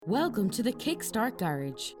Welcome to the Kickstart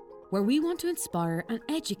Garage, where we want to inspire and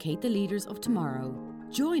educate the leaders of tomorrow.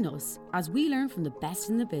 Join us as we learn from the best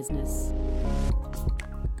in the business.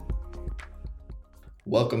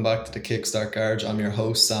 Welcome back to the Kickstart Garage. I'm your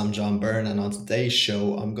host, Sam John Byrne, and on today's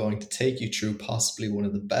show, I'm going to take you through possibly one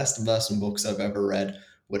of the best investment books I've ever read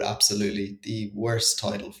with absolutely the worst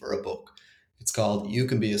title for a book. It's called You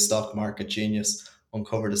Can Be a Stock Market Genius,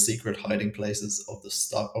 Uncover the Secret Hiding Places of the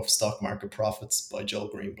Stock Market Profits by Joel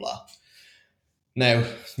Greenblatt. Now,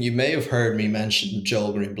 you may have heard me mention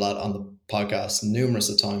Joel Greenblatt on the podcast numerous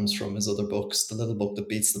of times from his other books, The Little Book That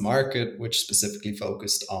Beats the Market, which specifically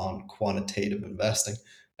focused on quantitative investing.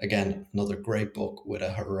 Again, another great book with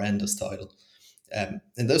a horrendous title.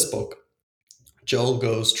 In this book, Joel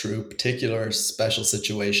goes through particular special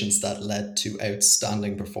situations that led to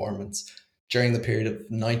outstanding performance. During the period of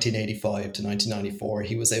 1985 to 1994,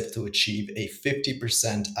 he was able to achieve a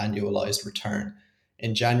 50% annualized return.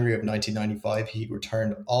 In January of 1995, he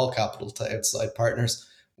returned all capital to outside partners,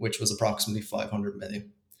 which was approximately 500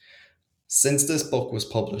 million. Since this book was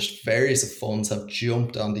published, various funds have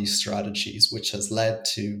jumped on these strategies, which has led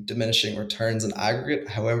to diminishing returns in aggregate.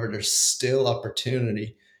 However, there's still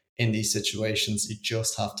opportunity in these situations. You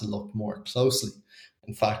just have to look more closely.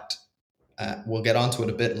 In fact, we'll get onto it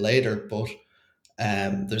a bit later, but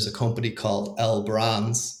there's a company called L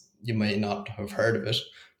Brands. You may not have heard of it,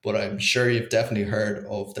 but I'm sure you've definitely heard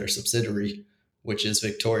of their subsidiary, which is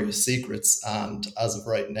Victoria's Secrets. And as of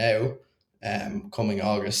right now, coming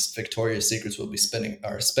August, Victoria's Secrets will be spinning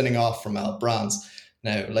off from L Brands.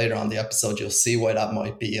 Now, later on the episode, you'll see why that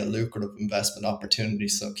might be a lucrative investment opportunity.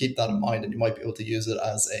 So keep that in mind, and you might be able to use it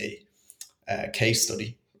as a case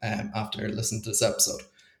study after listening to this episode.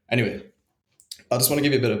 Anyway, I just want to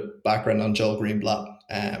give you a bit of background on Joel Greenblatt,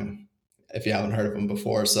 if you haven't heard of him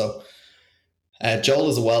before. So Joel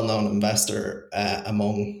is a well-known investor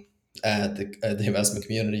among the investment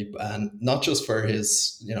community, and not just for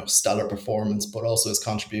his stellar performance, but also his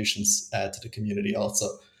contributions to the community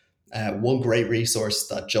also. One great resource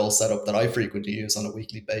that Joel set up that I frequently use on a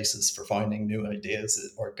weekly basis for finding new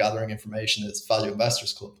ideas or gathering information is Value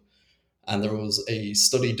Investors Club. And there was a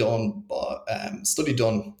study done,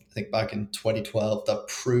 I think back in 2012, that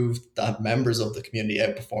proved that members of the community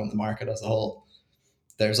outperformed the market as a whole.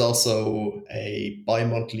 There's also a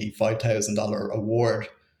bi-monthly $5,000 award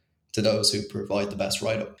to those who provide the best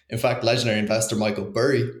write-up. In fact, legendary investor Michael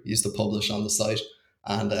Burry used to publish on the site,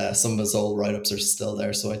 and some of his old write-ups are still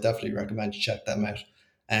there, so I definitely recommend you check them out.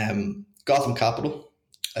 Gotham Capital,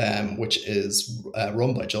 which is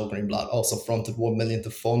run by Joel Greenblatt, also fronted $1 million to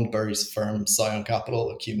fund Burry's firm Scion Capital,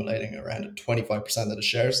 accumulating around 25% of the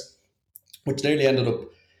shares, which nearly ended up,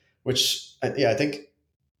 I think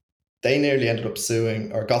they nearly ended up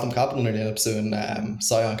suing, or Gotham Capital nearly ended up suing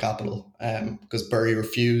Scion Capital because Burry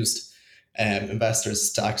refused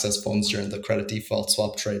investors to access funds during the credit default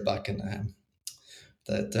swap trade back in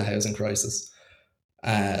the housing crisis.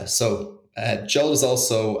 Joel is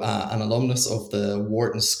also an alumnus of the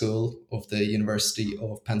Wharton School of the University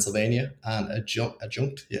of Pennsylvania and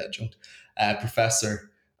adjunct professor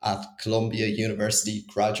at Columbia University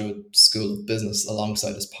Graduate School of Business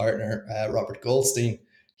alongside his partner, Robert Goldstein,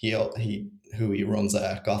 who he runs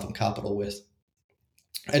Gotham Capital with.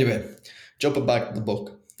 Anyway, jumping back to the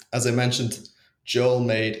book. As I mentioned, Joel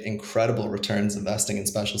made incredible returns investing in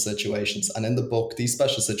special situations. And in the book, these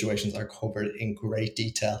special situations are covered in great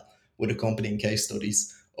detail with accompanying case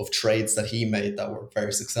studies of trades that he made that were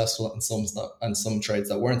very successful and some trades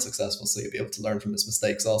that weren't successful. So you'll be able to learn from his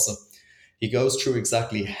mistakes also. He goes through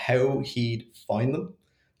exactly how he'd find them,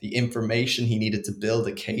 the information he needed to build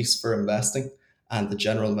a case for investing, and the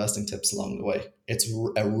general investing tips along the way. It's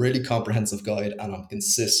a really comprehensive guide, and I'm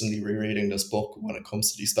consistently rereading this book when it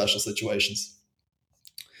comes to these special situations.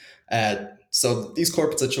 So these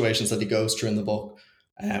corporate situations that he goes through in the book,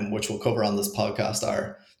 which we'll cover on this podcast,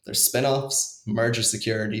 are there's spin-offs, merger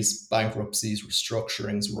securities, bankruptcies,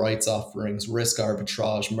 restructurings, rights offerings, risk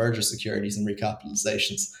arbitrage, merger securities, and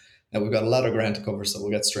recapitalizations. Now, we've got a lot of ground to cover, so we'll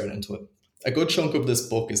get straight into it. A good chunk of this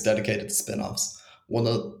book is dedicated to spin-offs. One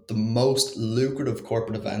of the most lucrative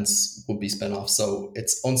corporate events would be spin-offs, so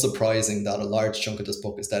it's unsurprising that a large chunk of this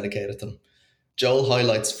book is dedicated to them. Joel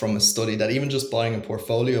highlights from a study that even just buying a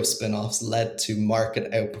portfolio of spin-offs led to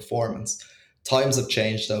market outperformance. Times have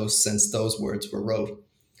changed though since those words were wrote.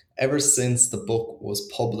 Ever since the book was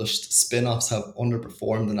published, spin-offs have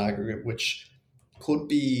underperformed in aggregate, which could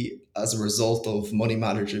be as a result of money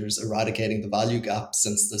managers eradicating the value gap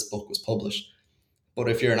since this book was published. But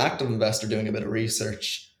if you're an active investor doing a bit of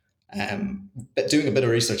research, can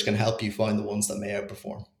help you find the ones that may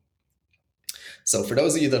outperform. So for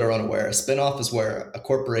those of you that are unaware, a spin-off is where a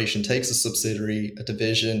corporation takes a subsidiary, a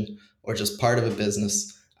division, or just part of a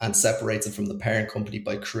business and separates it from the parent company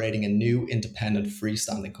by creating a new independent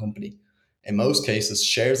freestanding company. In most cases,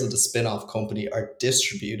 shares of the spin-off company are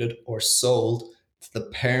distributed or sold to the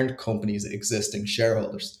parent company's existing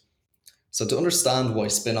shareholders. So to understand why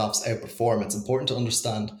spin-offs outperform, it's important to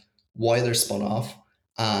understand why they're spun off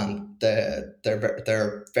and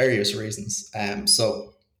their various reasons.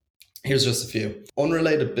 So here's just a few.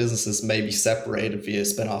 Unrelated businesses may be separated via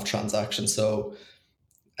spin-off transactions. So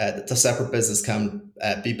the separate business can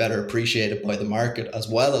be better appreciated by the market as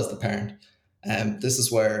well as the parent. This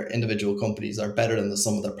is where individual companies are better than the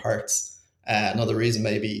sum of their parts. Another reason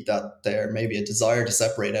may be that there may be a desire to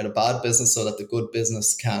separate out a bad business so that the good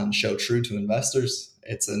business can show true to investors.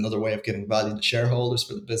 It's another way of giving value to shareholders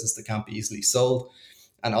for the business that can't be easily sold.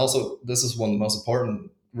 And also, this is one of the most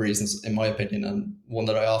important reasons, in my opinion, and one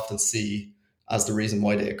that I often see as the reason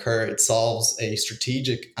why they occur. It solves a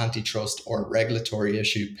strategic, antitrust, or regulatory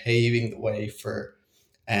issue, paving the way for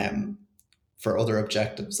other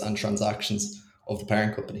objectives and transactions of the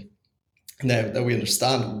parent company. Now that we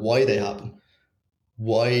understand why they happen,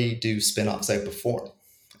 why do spin-offs outperform?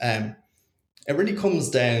 It really comes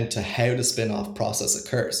down to how the spin-off process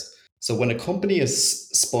occurs. So when a company is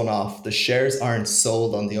spun off, the shares aren't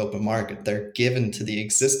sold on the open market. They're given to the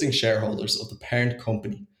existing shareholders of the parent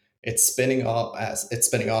company. It's spinning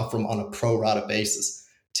off from on a pro rata basis.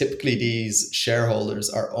 Typically, these shareholders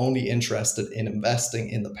are only interested in investing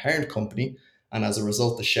in the parent company, and as a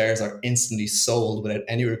result, the shares are instantly sold without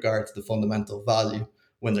any regard to the fundamental value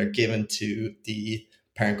when they're given to the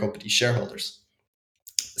parent company shareholders.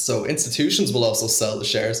 So institutions will also sell the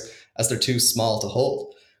shares as they're too small to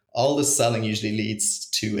hold. All this selling usually leads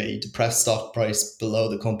to a depressed stock price below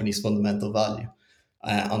the company's fundamental value.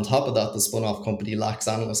 On top of that, the spun off company lacks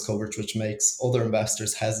analyst coverage, which makes other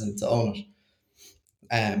investors hesitant to own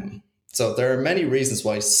it. So there are many reasons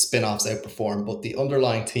why spin-offs outperform, but the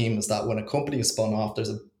underlying theme is that when a company is spun off,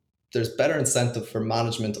 there's better incentive for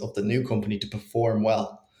management of the new company to perform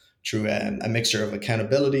well through a mixture of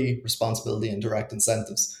accountability, responsibility, and direct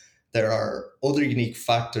incentives. There are other unique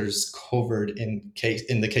factors covered in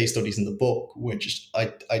the case studies in the book, which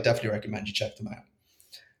I definitely recommend you check them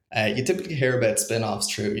out. You typically hear about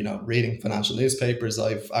spin-offs through, reading financial newspapers.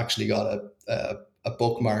 I've actually got a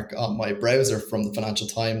bookmark on my browser from the Financial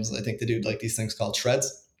Times. I think they do like these things called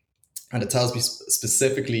threads, and it tells me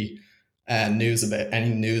specifically news about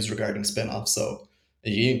any news regarding spin-offs. So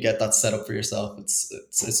you can get that set up for yourself. It's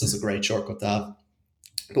just a great shortcut to have.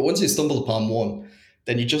 But once you stumble upon one,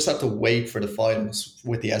 then you just have to wait for the filings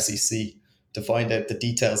with the SEC to find out the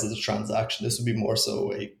details of the transaction. This would be more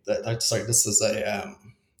so this is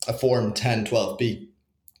a Form 1012B.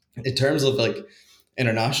 In terms of like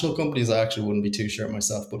international companies, I actually wouldn't be too sure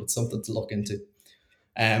myself, but it's something to look into.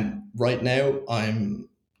 Right now,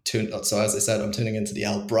 so as I said, I'm tuning into the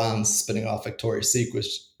L Brands spinning off Victoria's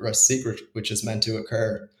Secret, which is meant to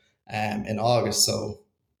occur in August. So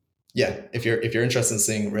yeah, if you're interested in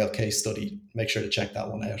seeing a real case study, make sure to check that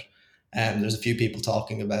one out. There's a few people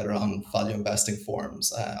talking about it on value investing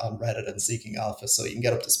forums on Reddit and Seeking Alpha, so you can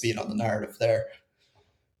get up to speed on the narrative there.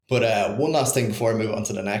 But one last thing before I move on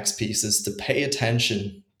to the next piece is to pay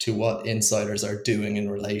attention to what insiders are doing in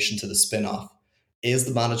relation to the spin-off. Is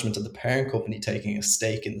the management of the parent company taking a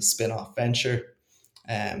stake in the spin-off venture?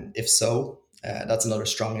 If so, that's another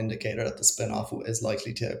strong indicator that the spin-off is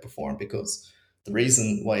likely to outperform, because the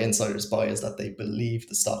reason why insiders buy is that they believe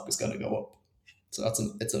the stock is going to go up. So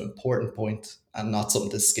it's an important point and not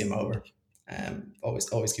something to skim over.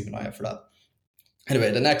 Always keep an eye out for that.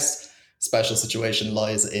 Anyway, the next special situation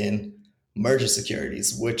lies in merger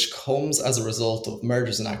securities, which comes as a result of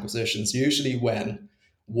mergers and acquisitions. Usually when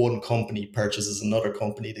one company purchases another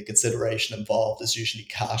company, the consideration involved is usually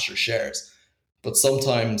cash or shares. But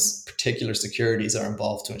sometimes particular securities are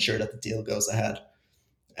involved to ensure that the deal goes ahead.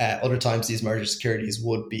 Other times these merger securities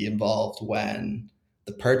would be involved when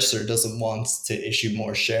the purchaser doesn't want to issue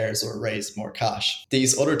more shares or raise more cash.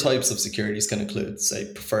 These other types of securities can include,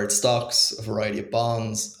 say, preferred stocks, a variety of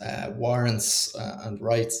bonds, warrants, and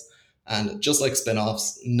rights. And just like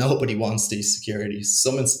spin-offs, nobody wants these securities.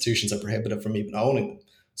 Some institutions are prohibited from even owning them.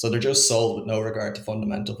 So they're just sold with no regard to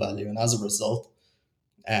fundamental value. And as a result,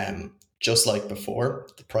 just like before,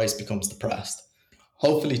 the price becomes depressed,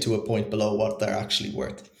 hopefully to a point below what they're actually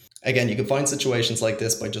worth. Again, you can find situations like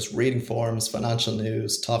this by just reading forums, financial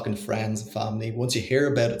news, talking to friends and family. Once you hear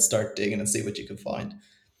about it, start digging and see what you can find.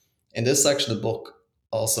 In this section of the book,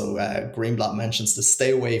 also, Greenblatt mentions to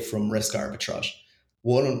stay away from risk arbitrage.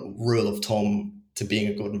 One rule of thumb to being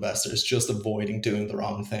a good investor is just avoiding doing the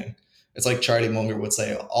wrong thing. It's like Charlie Munger would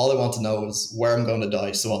say, all I want to know is where I'm going to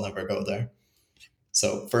die, so I'll never go there.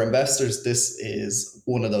 So for investors, this is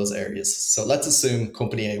one of those areas. So let's assume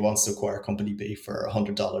company A wants to acquire company B for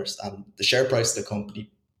 $100 and the share price of the company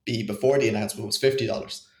B before the announcement was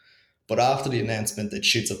 $50. But after the announcement, it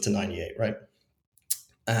shoots up to 98, right?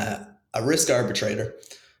 A risk arbitrator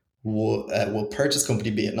will purchase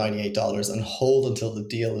company B at $98 and hold until the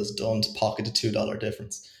deal is done to pocket the $2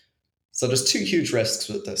 difference. So there's two huge risks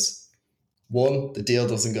with this. One, the deal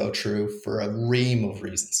doesn't go through for a ream of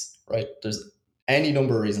reasons, right? There's any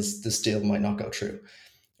number of reasons this deal might not go through.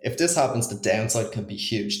 If this happens, the downside can be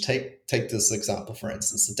huge. Take this example, for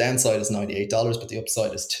instance. The downside is $98, but the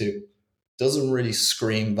upside is $2. Doesn't really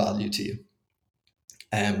scream value to you.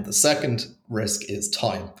 The second risk is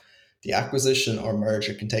time. The acquisition or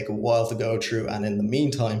merger can take a while to go through, and in the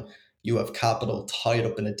meantime, you have capital tied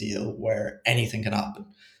up in a deal where anything can happen.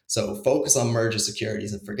 So focus on merger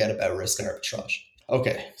securities and forget about risk arbitrage.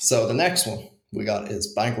 Okay, so the next one we got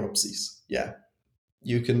is bankruptcies. Yeah,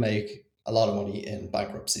 you can make a lot of money in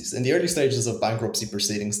bankruptcies. In the early stages of bankruptcy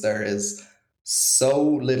proceedings, there is so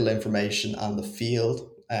little information, and the field,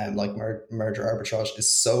 like merger arbitrage,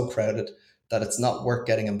 is so crowded that it's not worth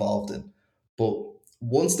getting involved in. But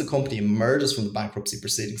once the company emerges from the bankruptcy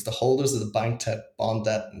proceedings, the holders of the bank debt, bond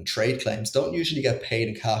debt, and trade claims don't usually get paid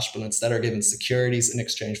in cash, but instead are given securities in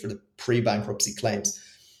exchange for the pre-bankruptcy claims.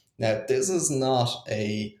 Now, this is not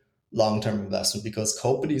a long-term investment because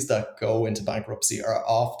companies that go into bankruptcy are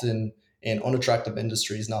often in unattractive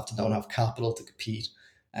industries and often don't have capital to compete,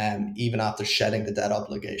 even after shedding the debt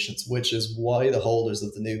obligations, which is why the holders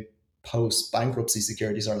of the new post-bankruptcy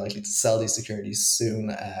securities are likely to sell these securities soon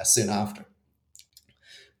after.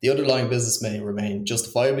 The underlying business may remain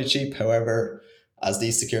justifiably cheap, however, as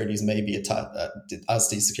these securities may be attached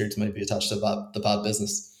to the bad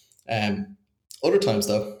business. Other times,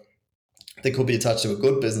 though, they could be attached to a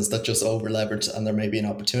good business that just over leveraged, and there may be an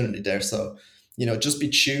opportunity there. So, just be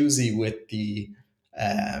choosy with the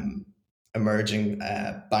emerging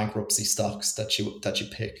bankruptcy stocks that you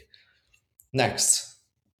pick. Next,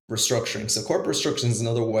 restructuring. So corporate restructuring is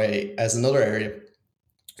another area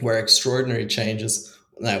where extraordinary changes,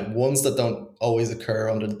 now ones that don't always occur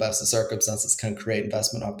under the best of circumstances, can create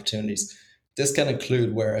investment opportunities. This can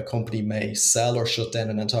include where a company may sell or shut down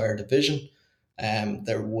an entire division.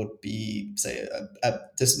 There would be, say,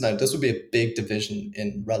 this would be a big division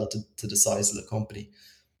in relative to the size of the company.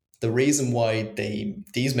 The reason why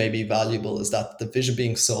these may be valuable is that the division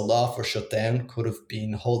being sold off or shut down could have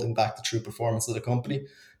been holding back the true performance of the company.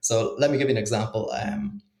 So let me give you an example.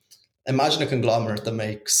 Imagine a conglomerate that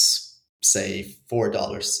makes, say,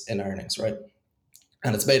 $4 in earnings, right?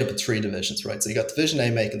 And it's made up of three divisions, right? So you got division A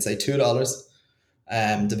making, say,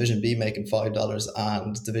 $2, division B making $5,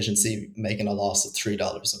 and division C making a loss of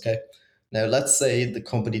 $3. Okay. Now let's say the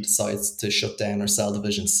company decides to shut down or sell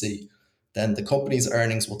division C. Then the company's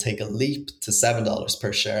earnings will take a leap to $7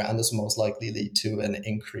 per share, and this will most likely lead to an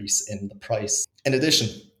increase in the price. In addition,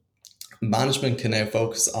 management can now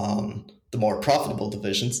focus on the more profitable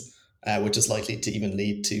divisions, which is likely to even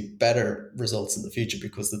lead to better results in the future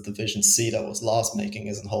because the division C that was loss making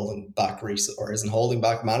isn't holding back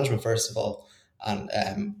management, first of all,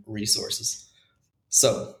 and resources.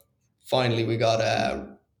 So finally, we got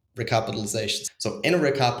recapitalization. So in a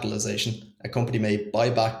recapitalization, a company may buy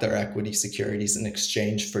back their equity securities in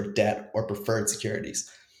exchange for debt or preferred securities.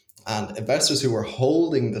 And investors who are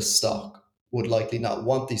holding the stock would likely not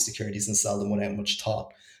want these securities and sell them without much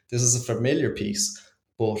thought. This is a familiar piece,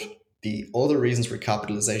 but the other reasons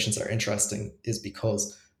recapitalizations are interesting is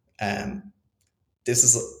because this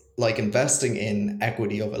is like investing in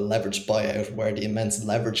equity of a leveraged buyout where the immense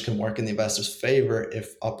leverage can work in the investor's favor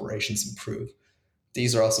if operations improve.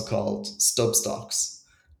 These are also called stub stocks.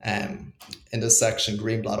 In this section,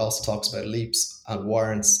 Greenblatt also talks about leaps and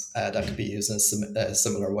warrants that can be used in a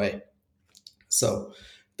similar way. So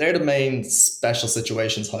they're the main special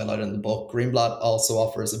situations highlighted in the book. Greenblatt also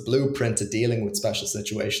offers a blueprint to dealing with special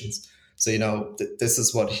situations. So, this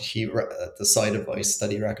is what the side advice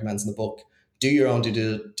that he recommends in the book. Do your own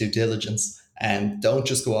due diligence and don't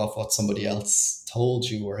just go off what somebody else told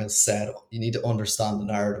you or has said. You need to understand the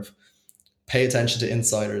narrative. Pay attention to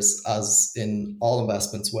insiders, as in all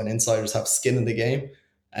investments. When insiders have skin in the game,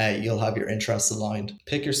 you'll have your interests aligned.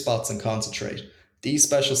 Pick your spots and concentrate. These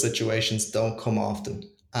special situations don't come often,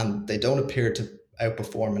 and they don't appear to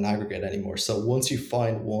outperform in aggregate anymore. So once you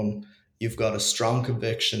find one, you've got a strong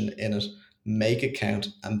conviction in it, make it count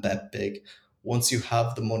and bet big. Once you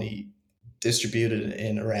have the money distributed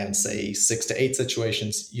in around, say, 6 to 8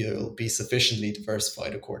 situations, you'll be sufficiently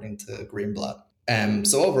diversified according to Greenblatt.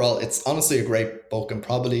 So overall, it's honestly a great book and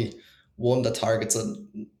probably one that targets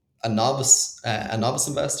a novice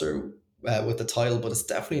investor with the title, but it's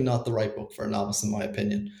definitely not the right book for a novice, in my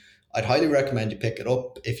opinion. I'd highly recommend you pick it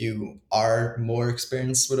up if you are more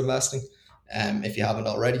experienced with investing, if you haven't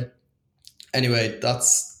already. Anyway,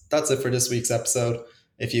 that's it for this week's episode.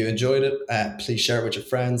 If you enjoyed it, please share it with your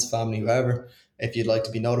friends, family, whoever. If you'd like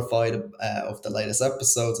to be notified of the latest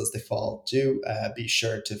episodes as they fall due, be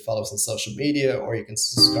sure to follow us on social media, or you can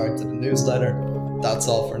subscribe to the newsletter. That's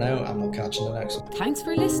all for now, and we'll catch you in the next one. Thanks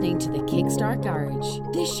for listening to the Kickstart Garage.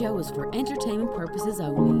 This show is for entertainment purposes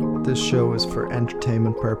only. This show is for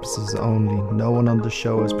entertainment purposes only. No one on the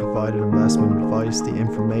show has provided investment advice. The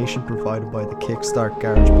information provided by the Kickstart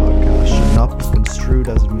Garage podcast should not be construed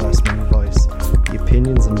as investment advice. The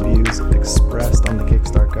opinions and views expressed on the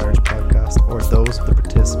Kickstart Garage podcast or those of the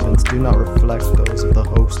participants do not reflect those of the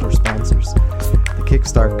host or sponsors. The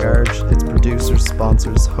Kickstart Garage, its producers,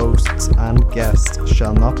 sponsors, hosts and guests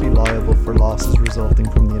shall not be liable for losses resulting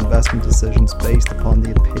from the investment decisions based upon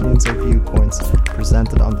the opinions or viewpoints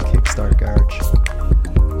presented on the Kickstart Garage.